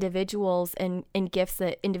valuing individuals and gifts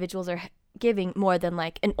that individuals are giving more than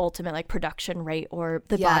like an ultimate like production rate or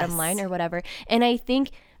the bottom line or whatever. And I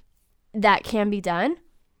think that can be done.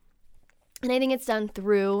 And I think it's done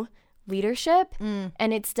through leadership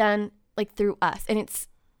and it's done like through us. And it's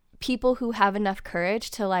people who have enough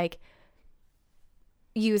courage to like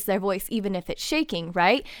use their voice even if it's shaking,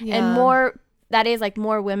 right? Yeah. And more, that is like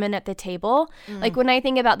more women at the table. Like when I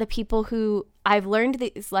think about the people who I've learned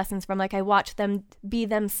these lessons from, like I watch them be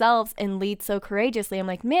themselves and lead so courageously. I'm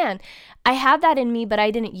like, man, I have that in me, but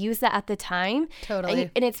I didn't use that at the time.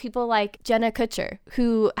 Totally. And it's people like Jenna Kutcher,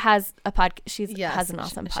 who has a podcast. She has an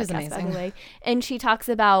awesome she's podcast, amazing. by the way. And she talks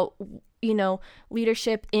about, you know,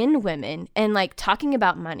 leadership in women and like talking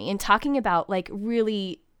about money and talking about like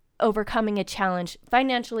really overcoming a challenge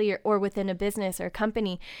financially or within a business or a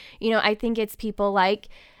company. You know, I think it's people like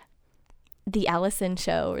the Allison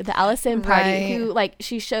show or the Allison party who like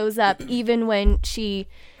she shows up even when she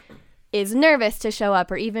is nervous to show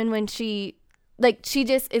up, or even when she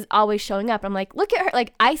just is always showing up. I'm like, look at her.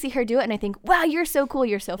 Like I see her do it and I think, wow, you're so cool.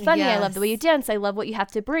 You're so funny. I love the way you dance. I love what you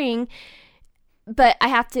have to bring. But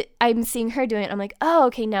I'm seeing her doing it. I'm like, oh,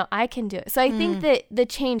 okay, now I can do it. So I think that the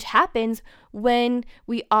change happens when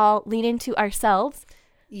we all lean into ourselves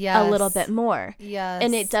a little bit more. Yes.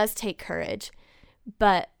 And it does take courage.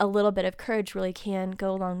 But a little bit of courage really can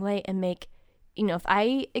go a long way and make, you know, if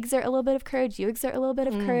I exert a little bit of courage, you exert a little bit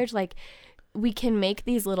of courage, like we can make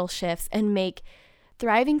these little shifts and make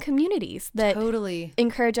thriving communities that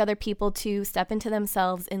encourage other people to step into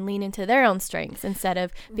themselves and lean into their own strengths instead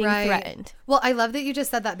of being threatened. Well, I love that you just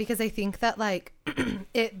said that, because I think that like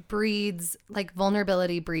it breeds, like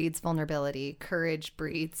vulnerability breeds vulnerability, courage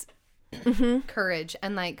breeds courage.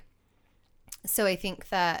 And like, so I think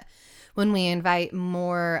that when we invite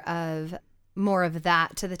more of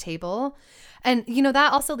that to the table, and you know,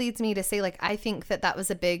 that also leads me to say, like, I think that was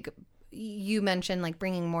a big, you mentioned like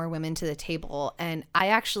bringing more women to the table, and I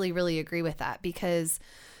actually really agree with that, because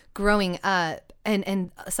growing up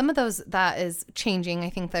and some of those, that is changing. I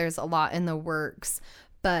think there's a lot in the works,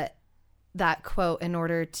 but that quote, in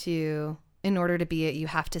order to be it, you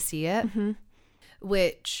have to see it,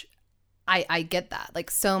 which I get that.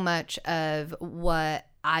 Like so much of what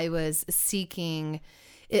I was seeking,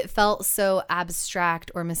 it felt so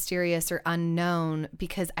abstract or mysterious or unknown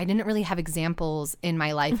because I didn't really have examples in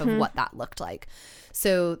my life of what that looked like.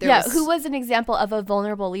 So who was an example of a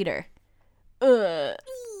vulnerable leader?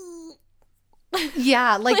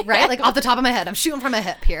 Yeah, like right, like off the top of my head, I'm shooting from a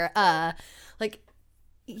hip here.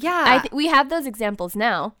 We have those examples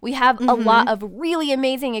now. We have a lot of really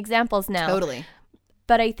amazing examples now. Totally.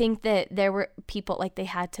 But I think that there were people, like, they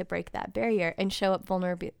had to break that barrier and show up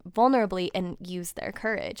vulnerably and use their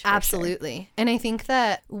courage. Absolutely. Sure. And I think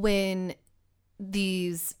that when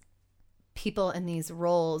these people in these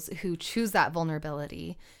roles who choose that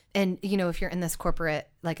vulnerability, and, you know, if you're in this corporation,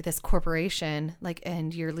 like,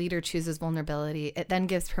 and your leader chooses vulnerability, it then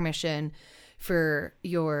gives permission for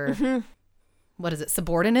your, what is it,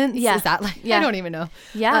 subordinates? Yeah. Is that like, I don't even know.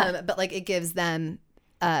 Yeah. But like, it gives them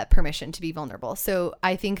permission to be vulnerable. So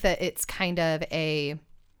I think that it's kind of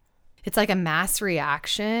it's like a mass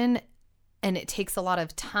reaction, and it takes a lot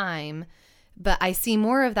of time, but I see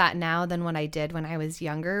more of that now than what I did when I was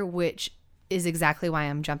younger, which is exactly why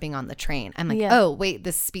I'm jumping on the train. I'm like, oh wait,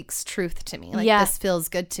 this speaks truth to me. Like this feels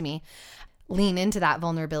good to me. Lean into that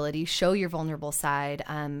vulnerability, show your vulnerable side,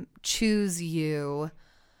 choose you.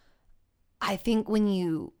 I think when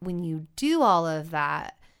you do all of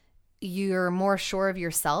that, you're more sure of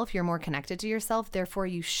yourself, you're more connected to yourself, therefore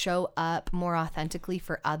you show up more authentically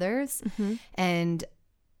for others. And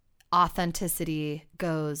authenticity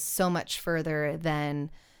goes so much further than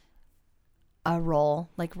a role,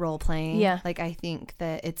 like role playing. Yeah. Like, I think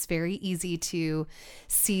that it's very easy to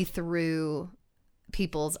see through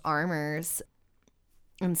people's armors.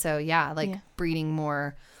 And so, breeding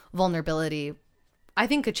more vulnerability, I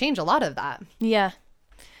think, could change a lot of that. Yeah.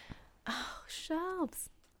 Oh, shelves.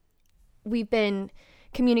 We've been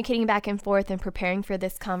communicating back and forth and preparing for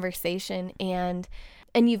this conversation, and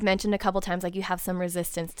you've mentioned a couple times, like, you have some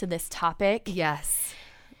resistance to this topic. Yes.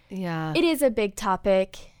 Yeah. It is a big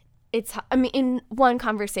topic. In one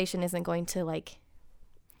conversation isn't going to, like,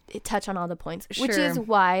 touch on all the points, which is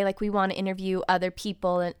why like we want to interview other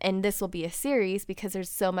people, and this will be a series because there's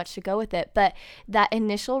so much to go with it. But that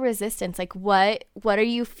initial resistance, like what are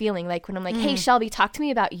you feeling like when I'm like, hey, Shelby, talk to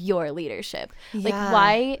me about your leadership? Like,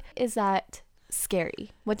 why is that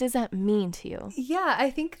scary? What does that mean to you? Yeah, I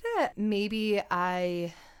think that maybe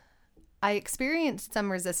I experienced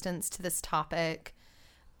some resistance to this topic.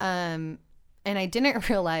 And I didn't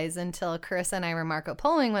realize until Carissa and I were Marco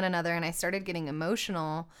Poloing one another and I started getting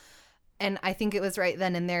emotional. And I think it was right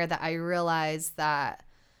then and there that I realized that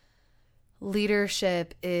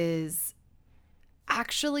leadership is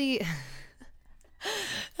actually,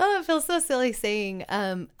 oh, it feels so silly saying,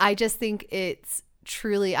 I just think it's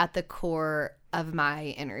truly at the core of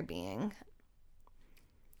my inner being.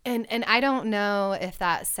 And I don't know if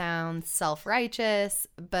that sounds self-righteous,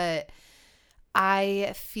 but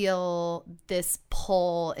I feel this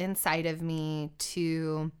pull inside of me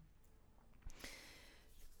to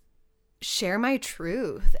share my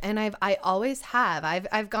truth, and I always have.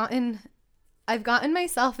 I've gotten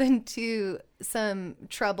myself into some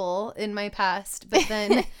trouble in my past, but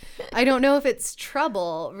then I don't know if it's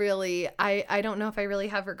trouble really. I don't know if I really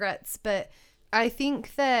have regrets, but I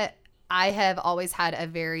think that I have always had a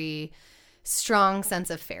very strong sense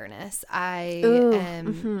of fairness. I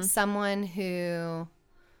am someone who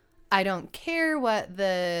I don't care what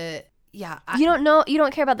the you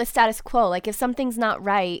don't care about the status quo. Like if something's not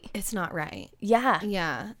right, it's not right.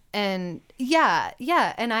 Yeah. And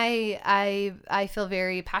and I feel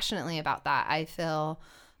very passionately about that. I feel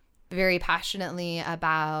very passionately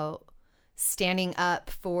about standing up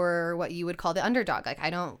for what you would call the underdog. Like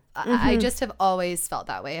I just have always felt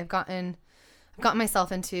that way. I've gotten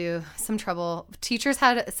myself into some trouble.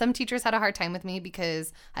 Some teachers had a hard time with me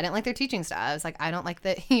because I didn't like their teaching style. I was like, I don't like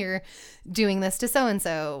that you're doing this to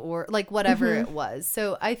so-and-so, or like whatever it was.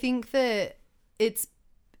 So I think that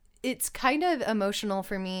it's kind of emotional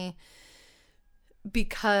for me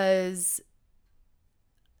because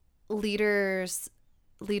leadership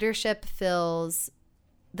fills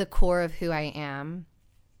the core of who I am,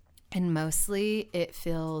 and mostly it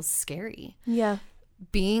feels scary. Yeah.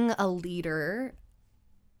 Being a leader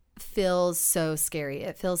feels so scary.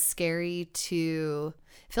 It feels scary to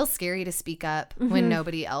speak up when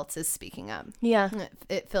nobody else is speaking up. Yeah.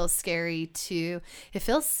 It feels scary to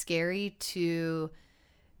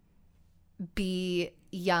be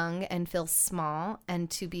young and feel small, and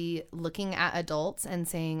to be looking at adults and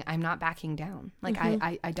saying, I'm not backing down. Like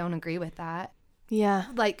I don't agree with that. Yeah.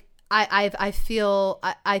 Like I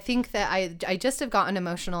think that I just have gotten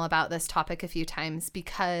emotional about this topic a few times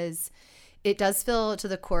because it does feel to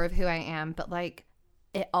the core of who I am, but like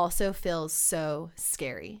it also feels so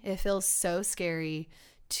scary. It feels so scary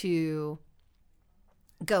to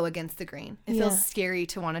go against the grain. It feels scary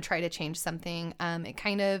to want to try to change something.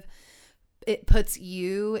 It puts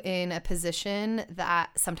you in a position that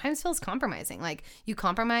sometimes feels compromising. Like you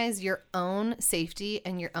compromise your own safety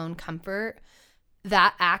and your own comfort.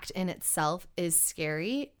 That act in itself is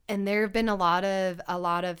scary. And there have been a lot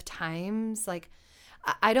of times, like,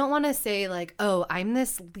 I don't want to say like, oh, I'm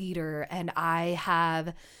this leader and I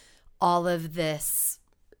have all of this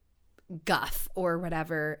guff or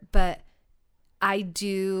whatever, but I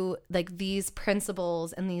do, like, these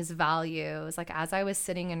principles and these values, like as I was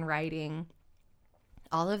sitting and writing,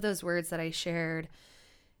 all of those words that I shared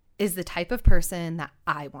is the type of person that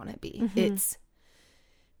I want to be.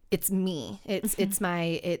 It's me. It's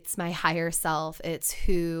my higher self. It's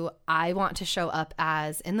who I want to show up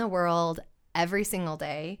as in the world every single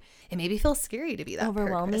day. It maybe feels scary to be that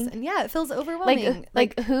overwhelming. person. Yeah, it feels overwhelming.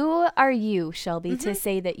 Like who are you, Shelby, to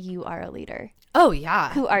say that you are a leader? Oh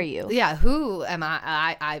yeah. Who are you? Yeah, who am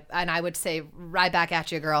I? I would say right back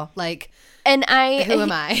at you, girl. Like, who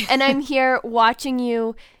am I? And I'm here watching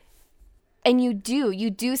you. And you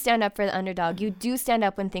do stand up for the underdog. You do stand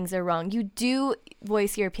up when things are wrong. You do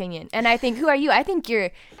voice your opinion. And I think, who are you? I think you're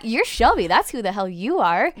Shelby. That's who the hell you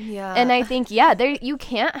are. Yeah. And I think, you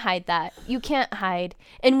can't hide that. You can't hide.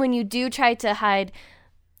 And when you do try to hide,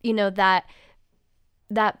 that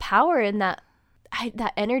power and that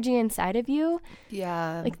energy inside of you,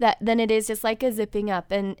 like that, then it is just like a zipping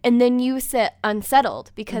up, and then you sit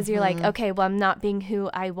unsettled because you're like, okay, well, I'm not being who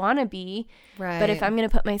I want to be, right? But if I'm going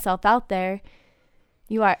to put myself out there,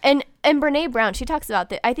 you are. And Brene Brown, she talks about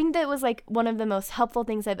that. I think that was like one of the most helpful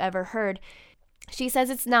things I've ever heard. She says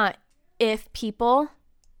it's not if people,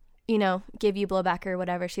 give you blowback or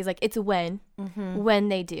whatever. She's like, it's when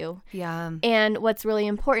they do. Yeah. And what's really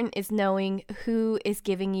important is knowing who is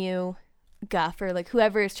giving you guff or like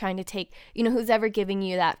whoever is trying to take, who's ever giving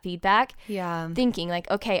you that feedback, thinking like,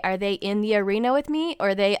 okay, are they in the arena with me or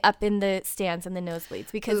are they up in the stands and the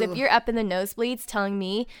nosebleeds? Because if you're up in the nosebleeds telling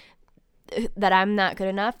me that I'm not good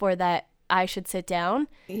enough or that I should sit down,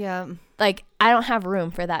 like I don't have room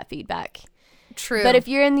for that feedback. True. But if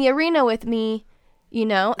you're in the arena with me,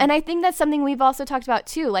 and I think that's something we've also talked about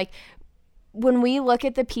too, like when we look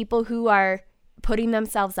at the people who are putting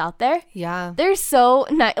themselves out there, they're so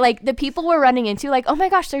like the people we're running into, like, oh my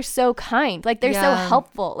gosh, they're so kind, like they're so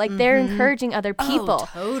helpful, like they're encouraging other people.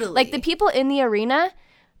 Totally. Like the people in the arena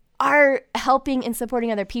are helping and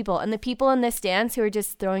supporting other people, and the people in the stands who are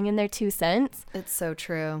just throwing in their 2 cents, it's so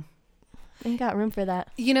true. Ain't got room for that.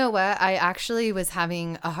 You know what, I actually was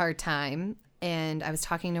having a hard time, and I was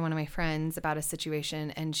talking to one of my friends about a situation,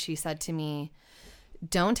 and she said to me,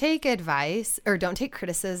 don't take advice or don't take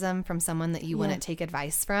criticism from someone that you wouldn't take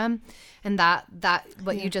advice from. And that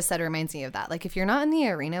what you just said reminds me of that. Like if you're not in the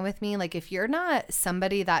arena with me, like if you're not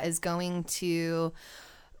somebody that is going to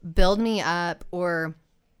build me up or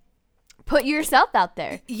put yourself out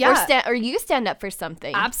there, or you stand up for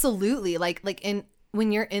something. Absolutely. Like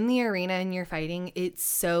when you're in the arena and you're fighting, it's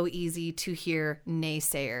so easy to hear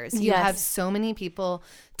naysayers. You have so many people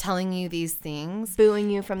telling you these things. Booing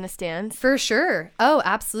you from the stands. For sure. Oh,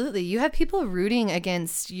 absolutely. You have people rooting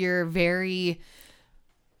against your very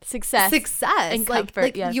success and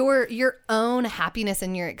comfort. Like your own happiness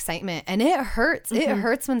and your excitement. And it hurts. It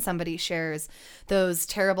hurts when somebody shares those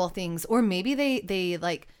terrible things. Or maybe they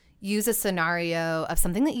like use a scenario of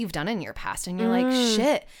something that you've done in your past and you're like,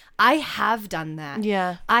 shit, I have done that.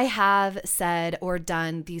 Yeah. I have said or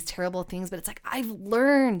done these terrible things, but it's like, I've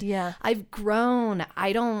learned. Yeah. I've grown.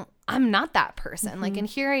 I'm not that person. Like, and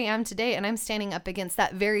here I am today and I'm standing up against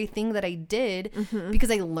that very thing that I did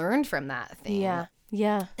because I learned from that thing. Yeah.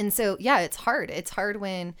 Yeah. And so, it's hard. It's hard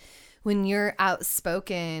when you're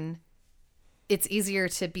outspoken, it's easier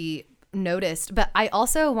to be noticed. But I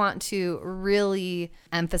also want to really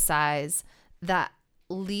emphasize that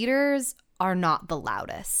leaders are not the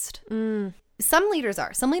loudest. Some leaders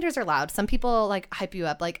are. Some leaders are loud. Some people like hype you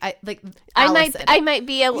up. Like I might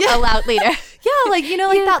be a loud leader. Like you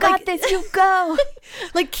that. Got like this. You go.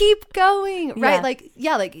 Like keep going. Right. Like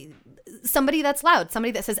like somebody that's loud.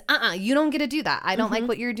 Somebody that says, you don't get to do that. I don't like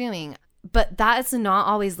what you're doing. But that is not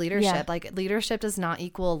always leadership. Yeah. Like leadership does not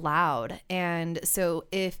equal loud. And so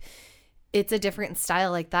if it's a different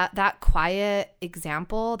style, like that quiet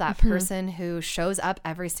example, that person who shows up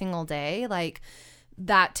every single day, like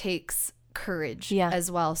that takes courage as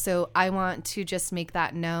well. So I want to just make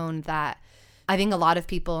that known that I think a lot of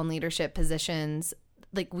people in leadership positions,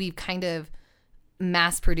 like we've kind of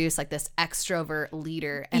mass produced like this extrovert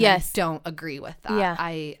leader, and I don't agree with that. Yeah.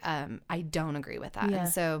 I don't agree with that. And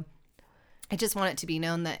so I just want it to be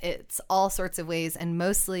known that it's all sorts of ways, and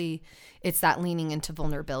mostly it's that leaning into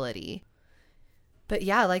vulnerability. But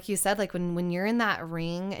like you said, like when you're in that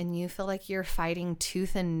ring and you feel like you're fighting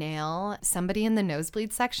tooth and nail, somebody in the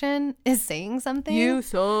nosebleed section is saying something. You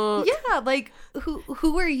suck. Yeah, like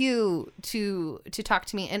who are you to talk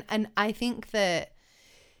to me? And I think that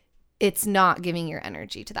it's not giving your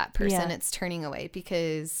energy to that person. Yeah. It's turning away,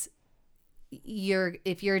 because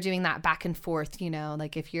if you're doing that back and forth,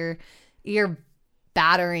 like if you're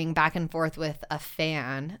battering back and forth with a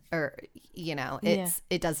fan, or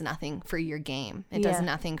it does nothing for your game. It does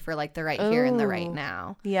nothing for like the right here and the right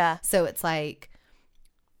now. So it's like,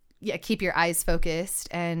 keep your eyes focused,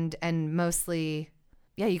 and mostly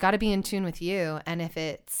you got to be in tune with you. And if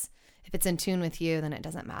it's in tune with you, then it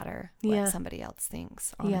doesn't matter what somebody else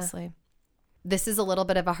thinks, honestly. This is a little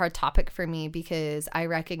bit of a hard topic for me, because I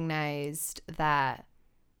recognized that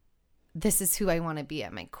this is who I want to be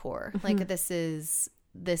at my core. Like this is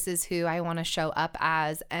who I want to show up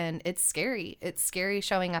as. And it's scary. It's scary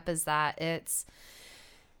showing up as that. It's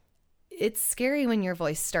scary when your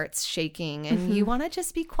voice starts shaking and you want to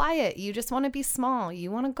just be quiet. You just want to be small.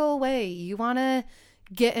 You want to go away. You want to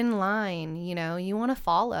get in line. You want to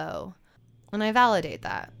follow. And I validate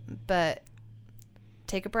that. But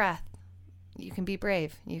take a breath. You can be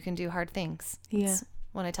brave. You can do hard things. That's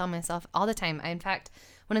what I tell myself all the time. In fact,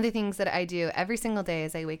 one of the things that I do every single day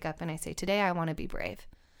is I wake up and I say, today I want to be brave.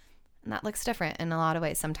 And that looks different in a lot of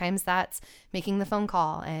ways. Sometimes that's making the phone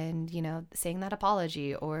call and, saying that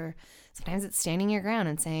apology, or sometimes it's standing your ground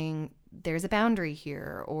and saying there's a boundary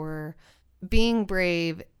here, or being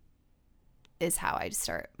brave is how I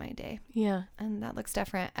start my day. Yeah. And that looks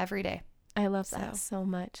different every day. I love that so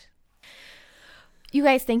much. You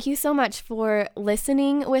guys, thank you so much for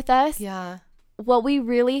listening with us. Yeah. What we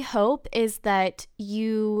really hope is that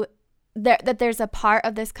you that there's a part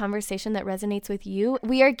of this conversation that resonates with you,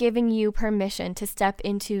 we are giving you permission to step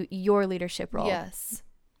into your leadership role. Yes.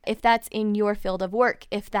 If that's in your field of work,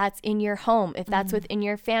 if that's in your home, if that's within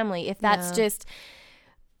your family, if that's just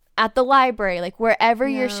at the library, like wherever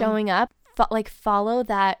you're showing up, follow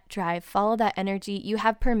that drive, follow that energy. You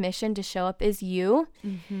have permission to show up as you,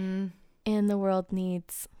 and the world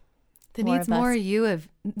needs more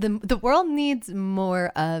the world needs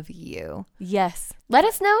more of you. Yes. Let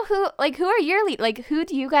us know who are your who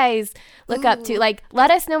do you guys look up to? Like,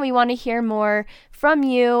 let us know. We want to hear more from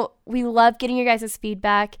you. We love getting your guys'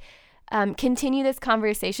 feedback. Continue this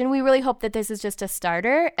conversation. We really hope that this is just a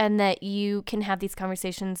starter and that you can have these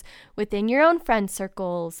conversations within your own friend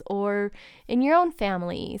circles or in your own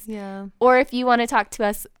families. Yeah. Or if you want to talk to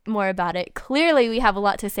us more about it, clearly we have a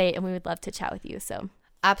lot to say and we would love to chat with you. So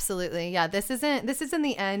absolutely. Yeah. This isn't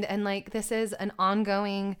the end. And like, this is an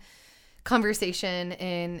ongoing conversation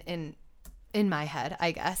in my head,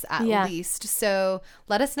 I guess, at least. So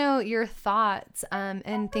let us know your thoughts.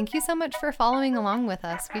 And thank you so much for following along with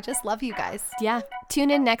us. We just love you guys. Yeah.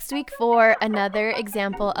 Tune in next week for another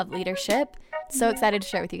example of leadership. So excited to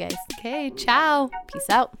share with you guys. Okay. Ciao.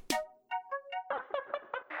 Peace out.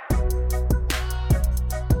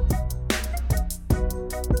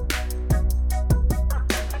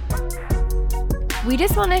 We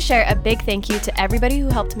just want to share a big thank you to everybody who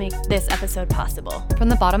helped make this episode possible. From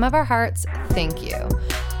the bottom of our hearts, thank you.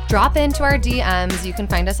 Drop into our DMs. You can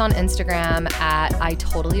find us on Instagram at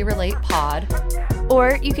ITotallyRelatePod.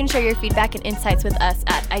 Or you can share your feedback and insights with us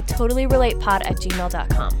at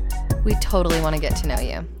ITotallyRelatePod@gmail.com. We totally want to get to know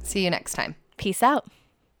you. See you next time. Peace out.